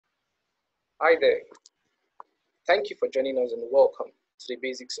Hi there. Thank you for joining us and welcome to the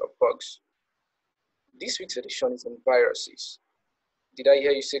basics of bugs. This week's edition is on viruses. Did I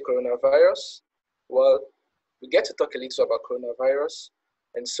hear you say coronavirus? Well, we get to talk a little about coronavirus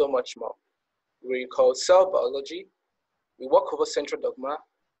and so much more. We recall cell biology, we walk over central dogma,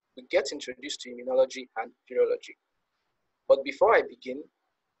 we get introduced to immunology and virology. But before I begin,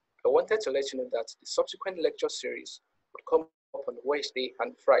 I wanted to let you know that the subsequent lecture series would come up on Wednesday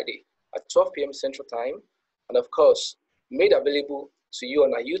and Friday at 12 p.m. Central Time, and of course, made available to you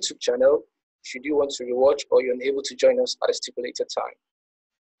on our YouTube channel should you want to rewatch or you're unable to join us at a stipulated time.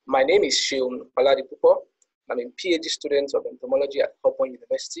 My name is Seun, Oladipupo. I'm a PhD student of entomology at Hopon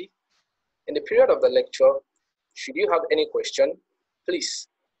University. In the period of the lecture, should you have any question, please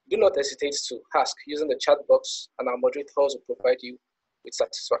do not hesitate to ask using the chat box, and our moderators will provide you with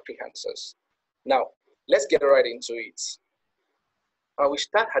satisfactory answers. Now, let's get right into it. We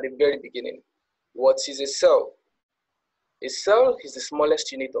start at the very beginning. What is a cell? A cell is the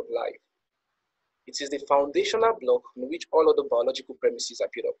smallest unit of life. It is the foundational block on which all other biological premises are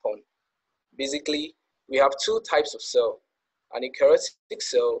built upon. Basically, we have two types of cell, an eukaryotic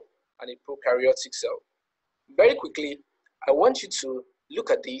cell and a prokaryotic cell. Very quickly, I want you to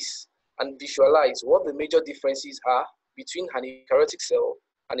look at this and visualize what the major differences are between an eukaryotic cell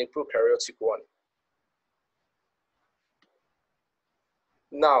and a prokaryotic one.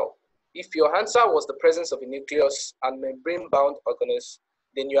 Now, if your answer was the presence of a nucleus and membrane-bound organelles,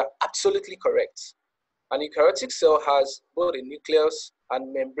 then you are absolutely correct. An eukaryotic cell has both a nucleus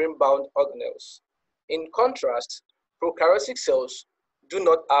and membrane-bound organelles. In contrast, prokaryotic cells do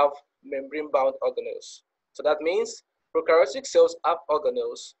not have membrane-bound organelles. So that means prokaryotic cells have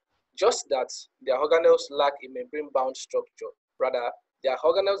organelles, just that their organelles lack a membrane-bound structure. Rather, their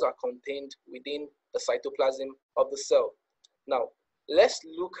organelles are contained within the cytoplasm of the cell. Now, let's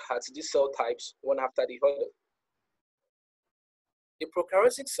look at these cell types one after the other. A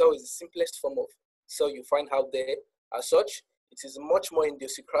prokaryotic cell is the simplest form of cell you find out there. As such, it is much more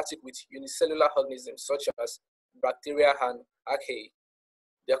idiosyncratic with unicellular organisms such as bacteria and archaea.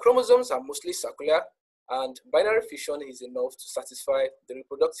 Their chromosomes are mostly circular, and binary fission is enough to satisfy the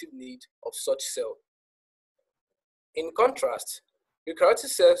reproductive need of such cell. In contrast,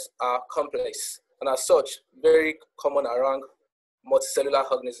 eukaryotic cells are complex and as such very common around multicellular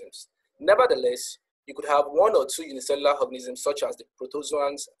organisms. Nevertheless, you could have one or two unicellular organisms such as the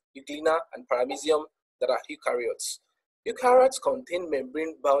protozoans, Euglena, and Paramecium that are eukaryotes. Eukaryotes contain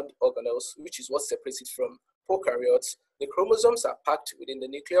membrane-bound organelles, which is what separates it from prokaryotes. The chromosomes are packed within the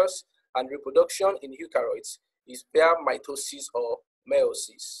nucleus, and reproduction in eukaryotes is via mitosis or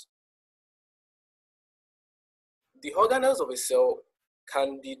meiosis. The organelles of a cell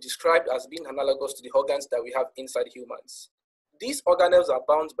can be described as being analogous to the organs that we have inside humans. These organelles are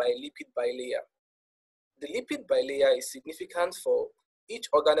bound by a lipid bilayer. The lipid bilayer is significant for each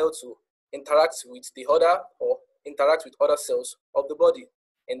organelle to interact with the other or interact with other cells of the body.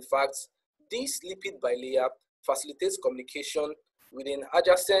 In fact, this lipid bilayer facilitates communication within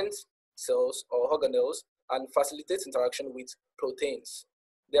adjacent cells or organelles and facilitates interaction with proteins.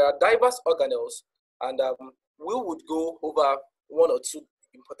 There are diverse organelles, and we would go over one or two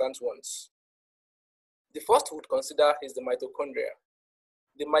important ones. The first we would consider is the mitochondria.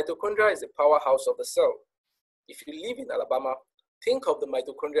 The mitochondria is the powerhouse of the cell. If you live in Alabama, think of the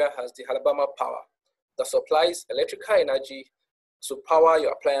mitochondria as the Alabama power that supplies electrical energy to power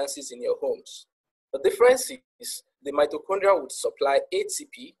your appliances in your homes. The difference is the mitochondria would supply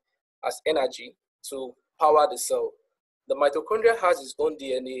ATP as energy to power the cell. The mitochondria has its own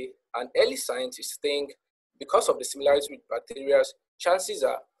DNA, and early scientists think because of the similarity with bacteria, chances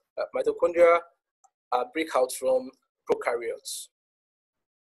are that mitochondria break out from prokaryotes.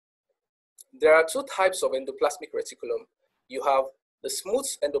 There are two types of endoplasmic reticulum. You have the smooth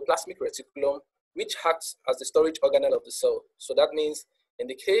endoplasmic reticulum, which acts as the storage organelle of the cell. So that means in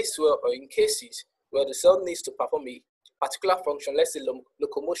cases where the cell needs to perform a particular function, let's say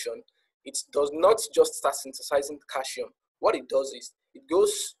locomotion, it does not just start synthesizing calcium. What it does is it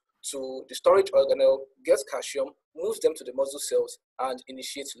goes to the storage organelle, gets calcium, moves them to the muscle cells, and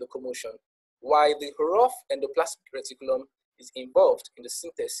initiates locomotion, while the rough endoplasmic reticulum is involved in the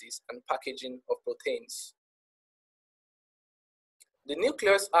synthesis and packaging of proteins. The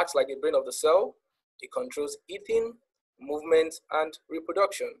nucleus acts like the brain of the cell. It controls eating, movement, and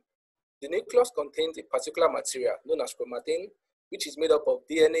reproduction. The nucleus contains a particular material known as chromatin, which is made up of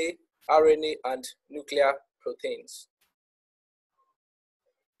DNA, RNA, and nuclear proteins.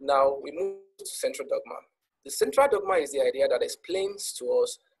 Now we move to central dogma. The central dogma is the idea that explains to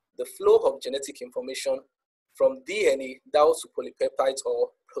us the flow of genetic information from DNA down to polypeptides or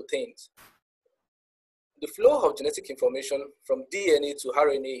proteins. The flow of genetic information from DNA to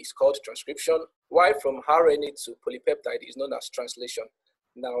RNA is called transcription, while from RNA to polypeptide is known as translation.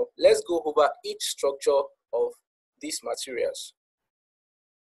 Now, let's go over each structure of these materials.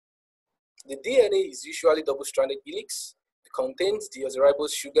 The DNA is usually double-stranded helix. It contains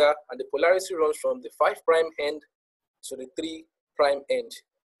deoxyribose sugar, and the polarity runs from the 5' end to the 3' end.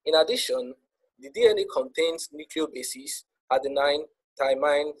 In addition, the DNA contains nucleobases, adenine,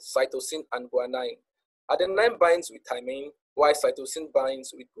 thymine, cytosine, and guanine. Adenine binds with thymine, while cytosine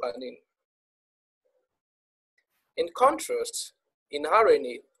binds with guanine. In contrast, in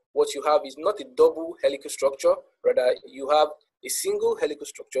RNA, what you have is not a double helical structure, rather you have a single helical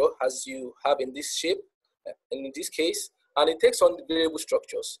structure as you have in this shape, and in this case, and it takes on the variable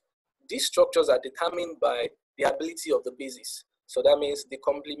structures. These structures are determined by the ability of the bases. So that means the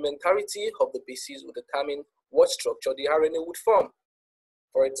complementarity of the bases will determine what structure the RNA would form.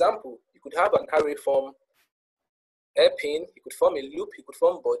 For example, you could have an array form hairpin, you could form a loop, you could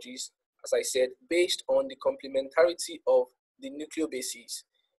form budgies, as I said, based on the complementarity of the nucleobases.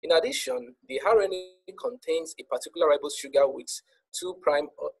 In addition, the RNA contains a particular ribose sugar with 2'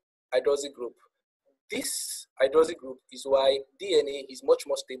 hydroxy group. This hydroxy group is why DNA is much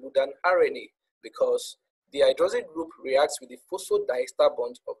more stable than RNA, because the hydroxy group reacts with the phosphodiester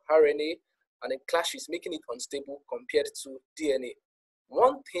bond of RNA and it clashes, making it unstable compared to DNA.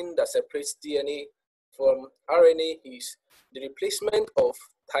 One thing that separates DNA from RNA is the replacement of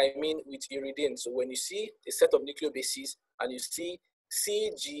thymine with uridine. So when you see a set of nucleobases and you see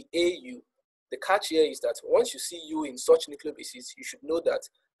CGAU, the catch here is that once you see U in such nucleobases, you should know that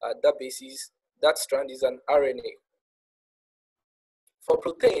that strand is an RNA. For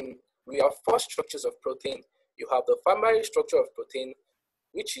protein, we have 4 structures of protein. You have the primary structure of protein,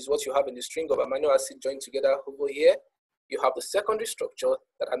 which is what you have in the string of amino acids joined together over here. You have the secondary structure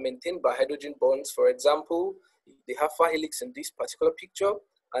that are maintained by hydrogen bonds. For example, the alpha helix in this particular picture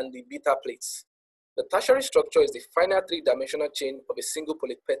and the beta plates. The tertiary structure is the final 3-dimensional chain of a single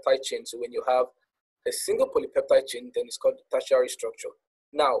polypeptide chain. So when you have a single polypeptide chain, then it's called the tertiary structure.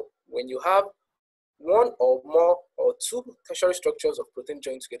 Now, when you have one or more or 2 tertiary structures of protein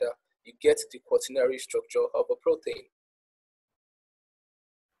joined together, you get the quaternary structure of a protein.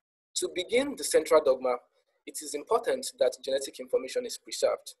 To begin the central dogma, it is important that genetic information is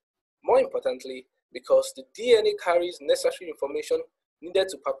preserved. More importantly, because the DNA carries necessary information needed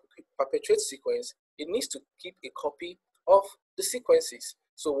to perpetuate sequence, it needs to keep a copy of the sequences.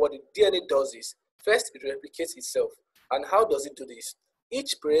 So what the DNA does is, first it replicates itself. And how does it do this?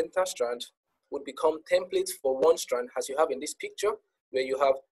 Each parental strand would become templates for one strand, as you have in this picture, where you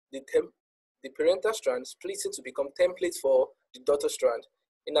have the parental strand splitting to become templates for the daughter strand.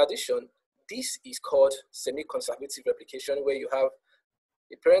 In addition, this is called semi-conservative replication, where you have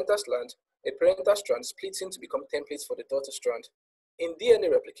a parental strand splitting to become templates for the daughter strand. In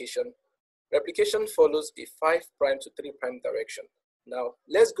DNA replication, replication follows a 5' to 3' direction. Now,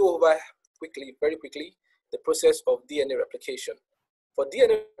 let's go over very quickly, the process of DNA replication. For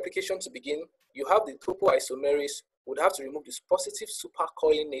DNA replication to begin, you have the topoisomerase would have to remove this positive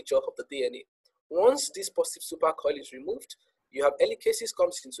supercoiling nature of the DNA. Once this positive supercoil is removed, you have helicases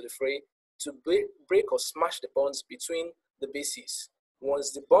comes into the fray to break or smash the bonds between the bases.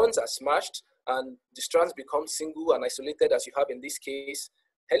 Once the bonds are smashed and the strands become single and isolated, as you have in this case,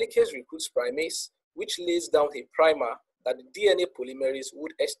 helicase recruits primase, which lays down a primer that the DNA polymerase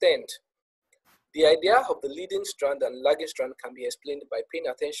would extend. The idea of the leading strand and lagging strand can be explained by paying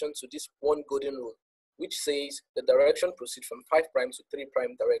attention to this one golden rule, which says the direction proceeds from 5' to 3'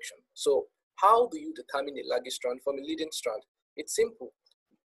 direction. So how do you determine a lagging strand from a leading strand? It's simple.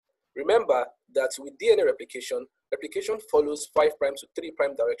 Remember that with DNA replication, replication follows 5' to 3'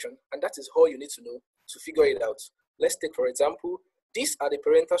 direction, and that is all you need to know to figure it out. Let's take, for example, these are the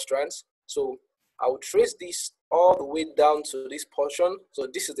parental strands. So I will trace this all the way down to this portion. So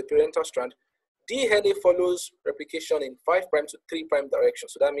this is the parental strand. DNA follows replication in 5' to 3' direction.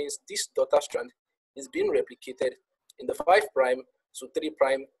 So that means this daughter strand is being replicated in the 5' to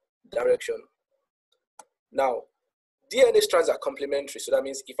 3' direction. Now, DNA strands are complementary. So that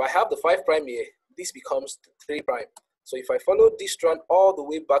means if I have the 5' here, this becomes the 3'. So if I follow this strand all the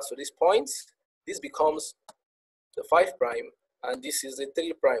way back to this point, this becomes the 5' and this is the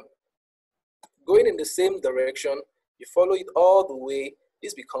 3'. Going in the same direction, you follow it all the way,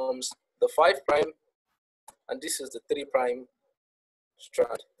 this becomes the 5' and this is the 3'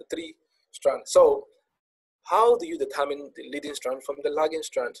 strand, the 3 strand. So how do you determine the leading strand from the lagging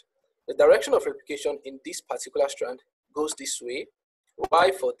strand? The direction of replication in this particular strand goes this way,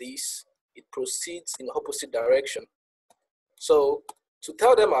 while for this, it proceeds in opposite direction. So To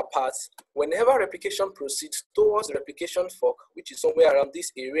tell them apart, whenever replication proceeds towards the replication fork, which is somewhere around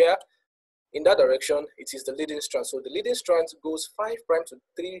this area, in that direction, it is the leading strand. So the leading strand goes 5' to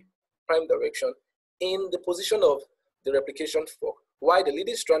 3' direction in the position of the replication fork, while the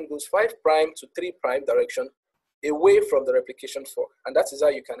leading strand goes 5' to 3' direction away from the replication fork. And that is how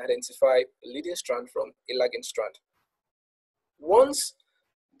you can identify a leading strand from a lagging strand. Once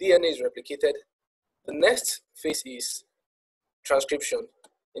DNA is replicated, the next phase is transcription.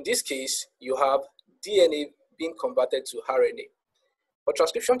 In this case, you have DNA being converted to RNA. For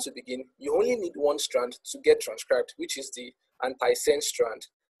transcription to begin, you only need one strand to get transcribed, which is the antisense strand.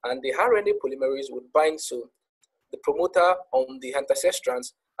 And the RNA polymerase would bind to the promoter on the antisense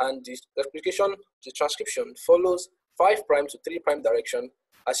strands, and the replication, the transcription follows 5' to 3' direction,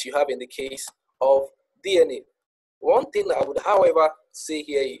 as you have in the case of DNA. One thing I would, however, say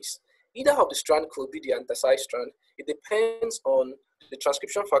here is either of the strand could be the antisense strand. It depends on the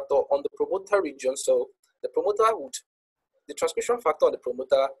transcription factor on the promoter region. So the transcription factor on the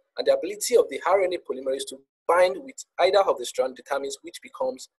promoter and the ability of the RNA polymerase to bind with either of the strand determines which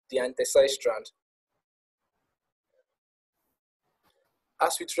becomes the antisense strand.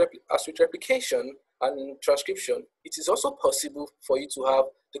 As with replication and transcription, it is also possible for you to have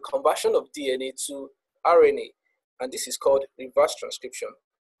the conversion of DNA to RNA, and this is called reverse transcription.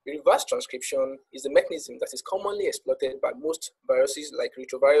 Reverse transcription is a mechanism that is commonly exploited by most viruses like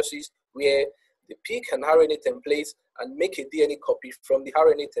retroviruses, where they pick an RNA template and make a DNA copy from the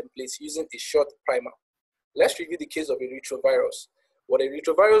RNA template using a short primer. Let's review the case of a retrovirus. What a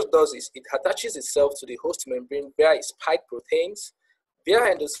retrovirus does is it attaches itself to the host membrane via its spike proteins. Via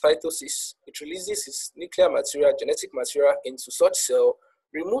endocytosis, it releases its nuclear material, genetic material into such cell,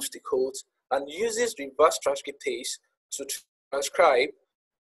 removes the code, and uses reverse transcriptase to transcribe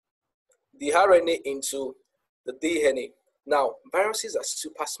the RNA into the DNA. Now, viruses are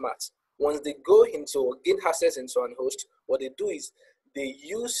super smart. Once they go into or gain access into an host, what they do is they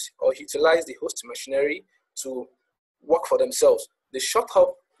use or utilize the host machinery to work for themselves. They shut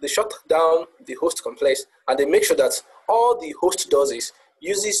down the host complex, and they make sure that all the host does is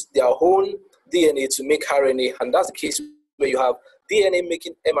uses their own DNA to make RNA, and that's the case where you have DNA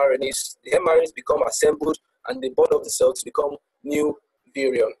making mRNAs. The mRNAs become assembled and they bond up the cell to become new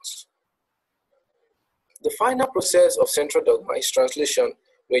virions. The final process of central dogma is translation,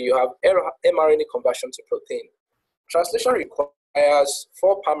 where you have mRNA conversion to protein. Translation requires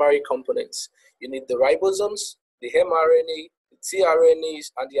 4 primary components. You need the ribosomes, the mRNA, the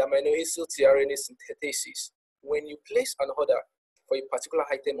tRNAs, and the amino acid tRNA synthetases. When you place an order for a particular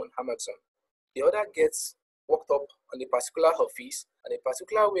item on Amazon, the order gets worked up on a particular office, and a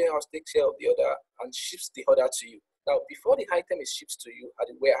particular warehouse takes care of the order and ships the order to you. Now, before the item is shipped to you at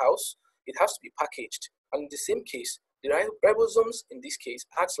the warehouse, it has to be packaged. And in the same case, the ribosomes in this case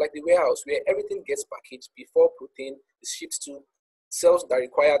acts like the warehouse where everything gets packaged before protein is shipped to cells that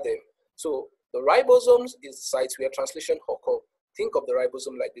require them. So the ribosomes is the site where translation occurs. Think of the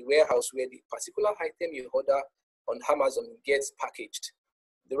ribosome like the warehouse where the particular item you order on Amazon gets packaged.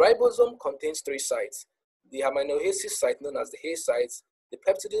 The ribosome contains 3 sites: the amino acid site known as the A site, the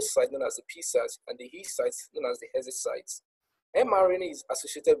peptidase site known as the P site, and the E site known as the hexase site. mRNA is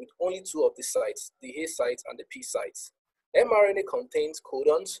associated with only 2 of these sites, the A site and the P sites. mRNA contains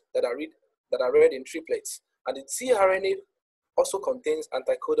codons that are read in triplets, and the tRNA also contains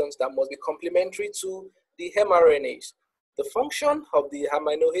anticodons that must be complementary to the mRNAs. The function of the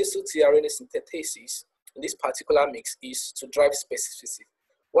amino acid tRNA synthetases in this particular mix is to drive specificity.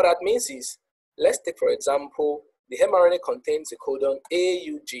 What that means is, let's take for example, the mRNA contains a codon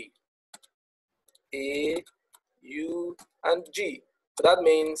AUG, A, U, and G. So that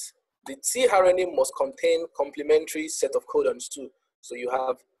means the tRNA must contain complementary set of codons too. So you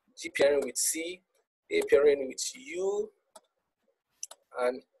have G pairing with C, A pairing with U,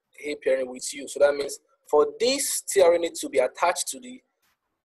 and A pairing with U. So that means for this tRNA to be attached to the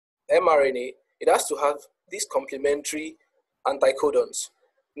mRNA, it has to have these complementary anticodons.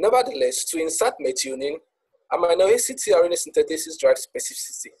 Nevertheless, to insert methionine, amino acid tRNA synthetases drive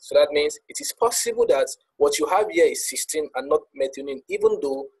specificity. So that means it is possible that what you have here is cysteine and not methionine, even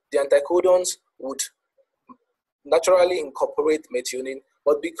though the anticodons would naturally incorporate methionine.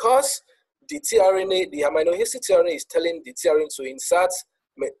 But because the tRNA, the amino acid tRNA is telling the tRNA to insert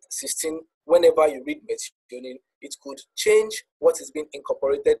cysteine whenever you read methionine, it could change what is being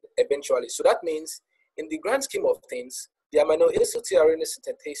incorporated eventually. So that means, in the grand scheme of things, the amino acid tRNA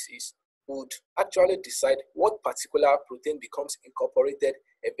synthetases would actually decide what particular protein becomes incorporated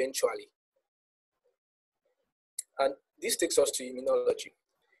eventually. And this takes us to immunology.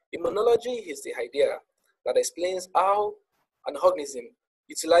 Immunology is the idea that explains how an organism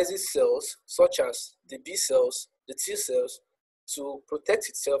utilizes cells such as the B cells, the T cells, to protect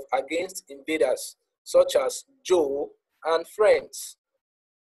itself against invaders such as Joe and friends.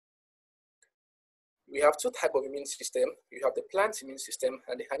 We have two types of immune system. You have the plant immune system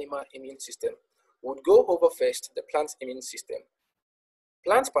and the animal immune system. We'll go over first the plant immune system.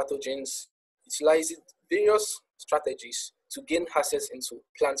 Plant pathogens utilize various strategies to gain access into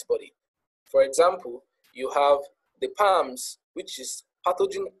plant body. For example, you have the PAMs, which is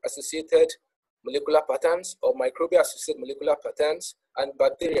pathogen-associated molecular patterns or microbial-associated molecular patterns, and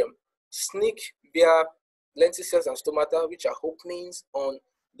bacterium sneak via lenticels and stomata, which are openings on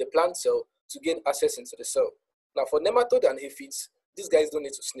the plant cell to gain access into the cell. Now, for nematode and aphids, these guys don't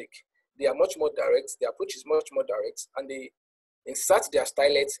need to sneak. They are much more direct. Their approach is much more direct, and they insert their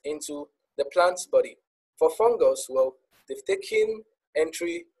stylets into the plant's body. For fungus, well, they've taken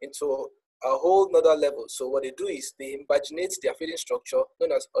entry into a whole nother level. So what they do is they invaginate their feeding structure,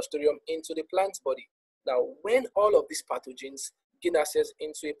 known as ostotrium, into the plant's body. Now, when all of these pathogens gain access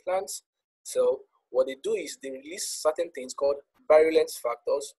into a plant cell, what they do is they release certain things called virulence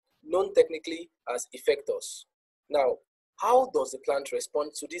factors, known technically as effectors. Now, how does the plant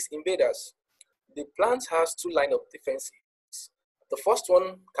respond to these invaders? The plant has two lines of defenses. The first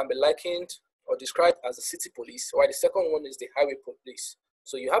one can be likened or described as the city police, while the second one is the highway police.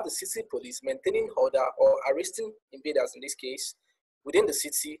 So you have the city police maintaining order or arresting invaders in this case within the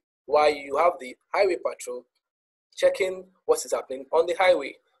city, while you have the highway patrol checking what is happening on the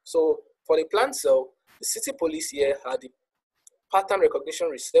highway. So for the plant cell, the city police here are the pattern recognition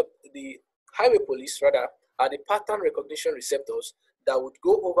the highway police rather are the pattern recognition receptors that would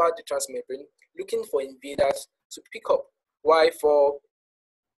go over the transmembrane looking for invaders to pick up. While for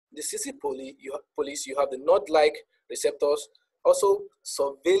the city police, you have the node-like receptors also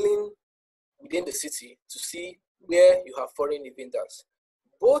surveilling within the city to see where you have foreign invaders.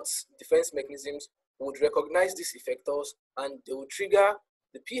 Both defense mechanisms would recognize these effectors and they will trigger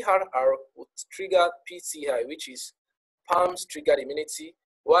the PRR would trigger PTI, which is PAMS triggered immunity,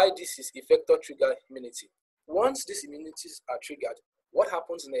 while this is effector triggered immunity. Once these immunities are triggered, what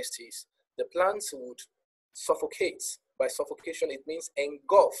happens next is the plants would suffocate. By suffocation, it means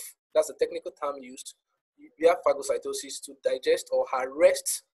engulf. That's the technical term used via phagocytosis to digest or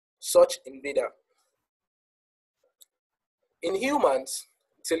arrest such invader. In humans,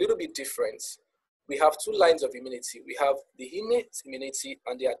 it's a little bit different. We have two lines of immunity. We have the innate immunity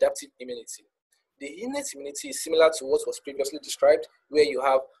and the adaptive immunity. The innate immunity is similar to what was previously described, where you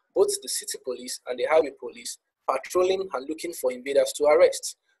have both the city police and the highway police patrolling and looking for invaders to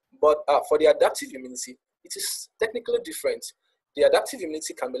arrest. But for the adaptive immunity, it is technically different. The adaptive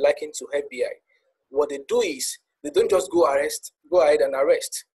immunity can be likened to FBI. What they do is they don't just go ahead and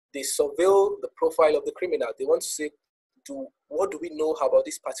arrest. They surveil the profile of the criminal. They want to say, what do we know about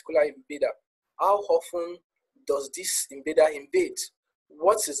this particular invader? How often does this invader invade?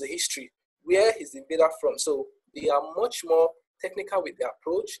 What is the history? Where is the invader from? So they are much more technical with their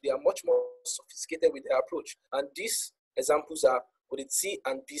approach. They are much more sophisticated with their approach. And these examples are with the T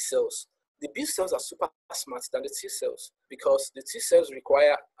and B cells. The B cells are super smart than the T cells because the T cells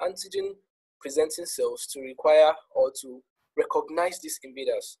require antigen presenting cells to require or to recognize these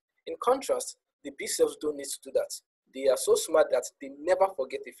invaders. In contrast, the B cells don't need to do that. They are so smart that they never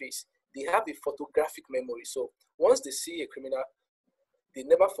forget a face. They have a photographic memory. So once they see a criminal, they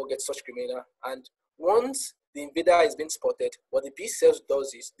never forget such criminal. And once the invader is being spotted, what the B cells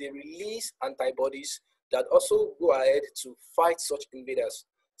does is they release antibodies that also go ahead to fight such invaders.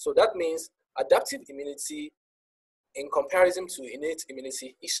 So that means adaptive immunity in comparison to innate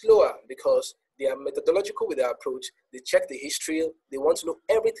immunity is slower because they are methodological with their approach. They check the history. They want to know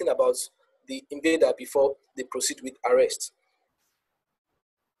everything about the invader before they proceed with arrest.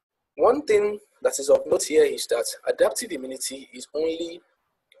 One thing that is of note here is that adaptive immunity is only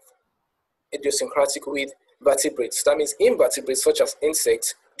idiosyncratic with vertebrates. That means invertebrates such as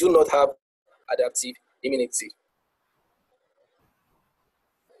insects do not have adaptive immunity.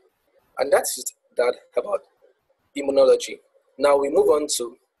 And that's that about immunology. Now we move on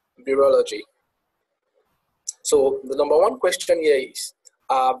to virology. So the number one question here is,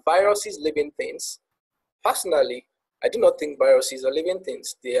 are viruses living things? Personally, I do not think viruses are living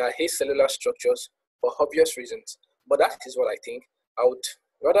things. They are acellular structures for obvious reasons. But that is what I think. I would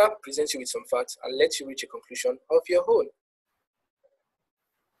rather present you with some facts and let you reach a conclusion of your own.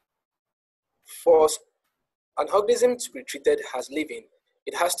 For an organism to be treated as living,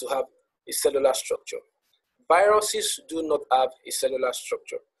 it has to have a cellular structure. Viruses do not have a cellular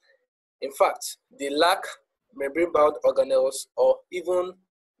structure. In fact, they lack membrane-bound organelles or even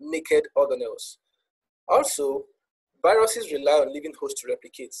naked organelles. Also, Viruses rely on living hosts to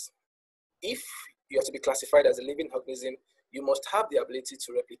replicate. If you are to be classified as a living organism, you must have the ability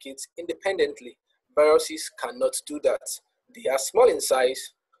to replicate independently. Viruses cannot do that. They are small in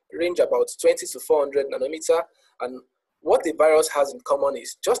size, range about 20 to 400 nanometer, and what the virus has in common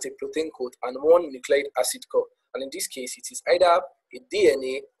is just a protein code and one nucleic acid core. And in this case, it is either a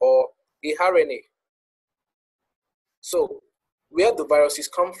DNA or a RNA. So, where do viruses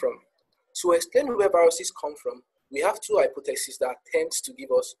come from? To explain where viruses come from, we have two hypotheses that tend to give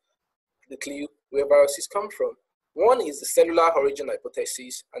us the clue where viruses come from. One is the cellular origin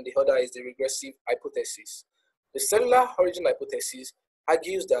hypothesis, and the other is the regressive hypothesis. The cellular origin hypothesis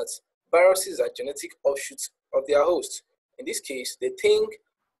argues that viruses are genetic offshoots of their host. In this case, they think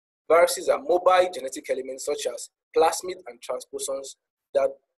viruses are mobile genetic elements such as plasmid and transposons that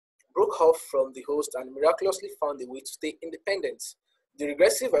broke off from the host and miraculously found a way to stay independent. The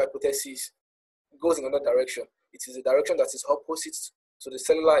regressive hypothesis goes in another direction. It is a direction that is opposite to the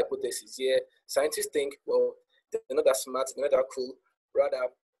cellular hypothesis. Here, scientists think, well, they're not that smart, they're not that cool. Rather,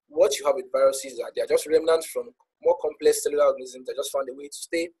 what you have with viruses are they are just remnants from more complex cellular organisms that just found a way to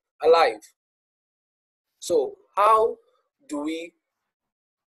stay alive. So, how do we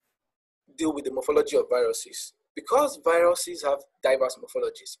deal with the morphology of viruses? Because viruses have diverse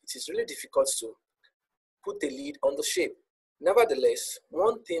morphologies, it is really difficult to put a lead on the shape. Nevertheless,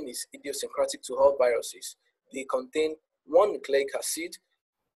 one thing is idiosyncratic to all viruses. They contain one nucleic acid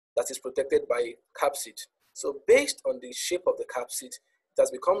that is protected by a capsid. So based on the shape of the capsid, it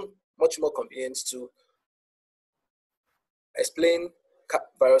has become much more convenient to explain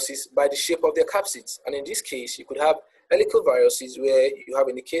viruses by the shape of their capsids. And in this case, you could have helical viruses where you have,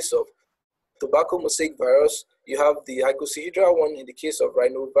 in the case of tobacco mosaic virus, you have the icosahedral one in the case of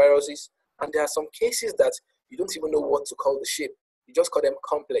rhinoviruses. And there are some cases that you don't even know what to call the shape. You just call them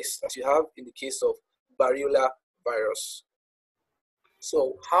complex, as you have in the case of variola virus.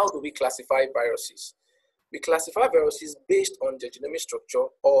 So how do we classify viruses? We classify viruses based on their genomic structure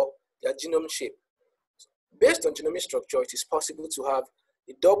or their genome shape. Based on genomic structure, it is possible to have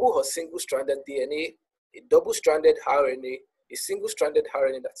a double or single-stranded DNA, a double-stranded RNA, a single-stranded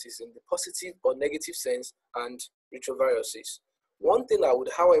RNA that is in the positive or negative sense, and retroviruses. One thing I would,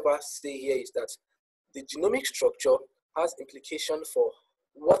 however, say here is that the genomic structure has implication for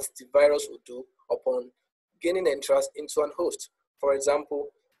what the virus will do upon gaining entrance into an host. For example,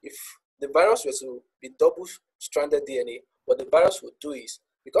 if the virus were to be double-stranded DNA, what the virus would do is,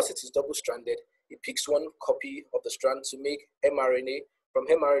 because it is double-stranded, it picks one copy of the strand to make mRNA, from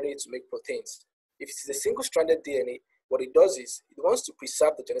mRNA to make proteins. If it is a single-stranded DNA, what it does is, it wants to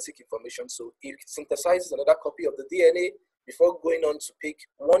preserve the genetic information, so it synthesizes another copy of the DNA before going on to pick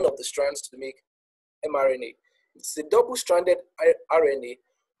one of the strands to make mRNA. It's a double-stranded RNA.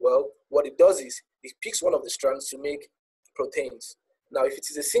 Well, what it does is, it picks one of the strands to make proteins. Now, if it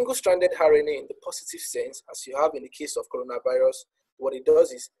is a single-stranded RNA in the positive sense, as you have in the case of coronavirus, what it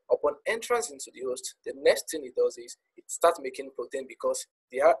does is, upon entrance into the host, the next thing it does is, it starts making protein because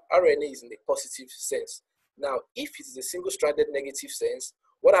the RNA is in the positive sense. Now, if it is a single-stranded negative sense,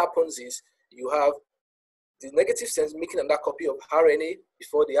 what happens is, you have the negative sense making another copy of RNA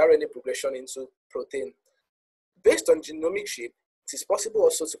before the RNA progression into protein. Based on genomic shape, it is possible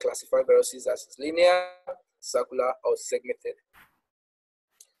also to classify viruses as linear, circular, or segmented.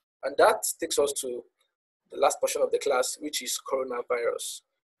 And that takes us to the last portion of the class, which is coronavirus.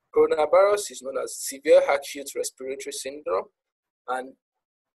 Coronavirus is known as severe acute respiratory syndrome. And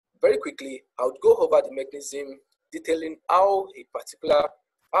very quickly, I would go over the mechanism detailing how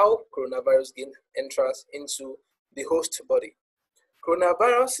coronavirus gain entrance into the host body.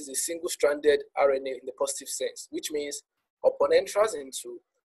 Coronavirus is a single-stranded RNA in the positive sense, which means upon entrance into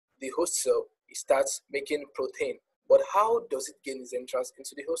the host cell, it starts making protein. But how does it gain its entrance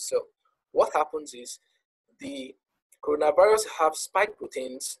into the host cell? What happens is, the coronavirus have spike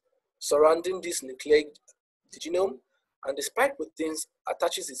proteins surrounding this nucleic genome, and the spike proteins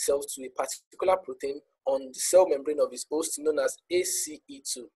attaches itself to a particular protein on the cell membrane of its host known as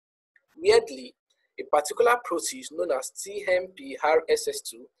ACE2. Weirdly, a particular protein known as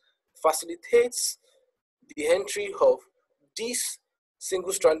TMPRSS2 facilitates the entry of this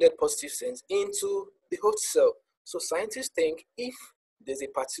single-stranded positive sense into the host cell. So scientists think if there's a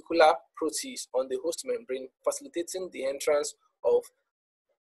particular protein on the host membrane facilitating the entrance of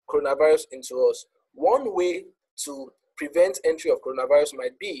coronavirus into us, one way to prevent entry of coronavirus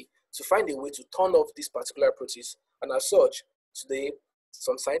might be to find a way to turn off this particular protein. And as such, today,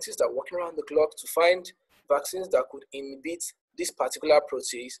 some scientists are working around the clock to find vaccines that could inhibit this particular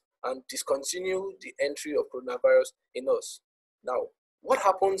protease and discontinue the entry of coronavirus in us. Now, What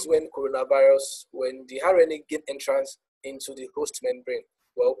happens when the RNA gain entrance into the host membrane?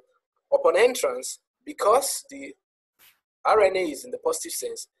 Well, upon entrance, because the RNA is in the positive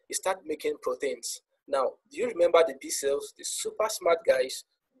sense, it starts making proteins. Now, do you remember the B cells, the super smart guys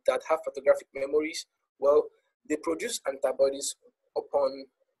that have photographic memories? Well, they produce antibodies upon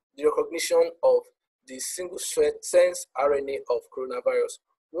the recognition of the single sense RNA of coronavirus.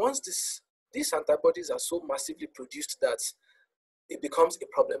 Once these antibodies are so massively produced that it becomes a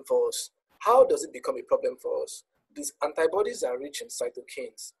problem for us. How does it become a problem for us? These antibodies are rich in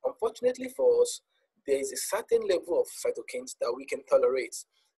cytokines. Unfortunately for us, there is a certain level of cytokines that we can tolerate.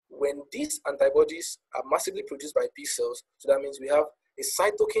 When these antibodies are massively produced by B cells, so that means we have a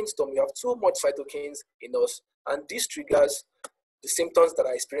cytokine storm, we have too much cytokines in us, and this triggers the symptoms that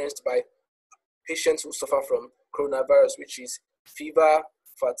are experienced by patients who suffer from coronavirus, which is fever,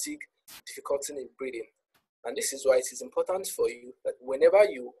 fatigue, difficulty in breathing. And this is why it is important for you that whenever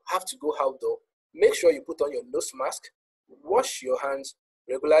you have to go outdoor, make sure you put on your nose mask, wash your hands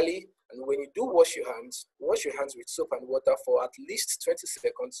regularly, and when you do wash your hands with soap and water for at least 20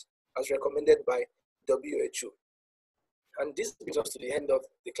 seconds as recommended by WHO. And this brings us to the end of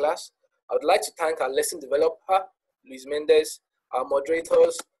the class. I would like to thank our lesson developer, Luis Mendez, our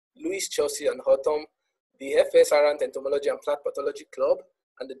moderators, Louis, Chelsea, and Horton, the FSR and Entomology and Plant Pathology Club,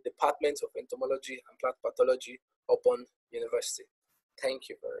 and the Department of Entomology and Plant Pathology upon University. Thank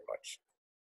you very much.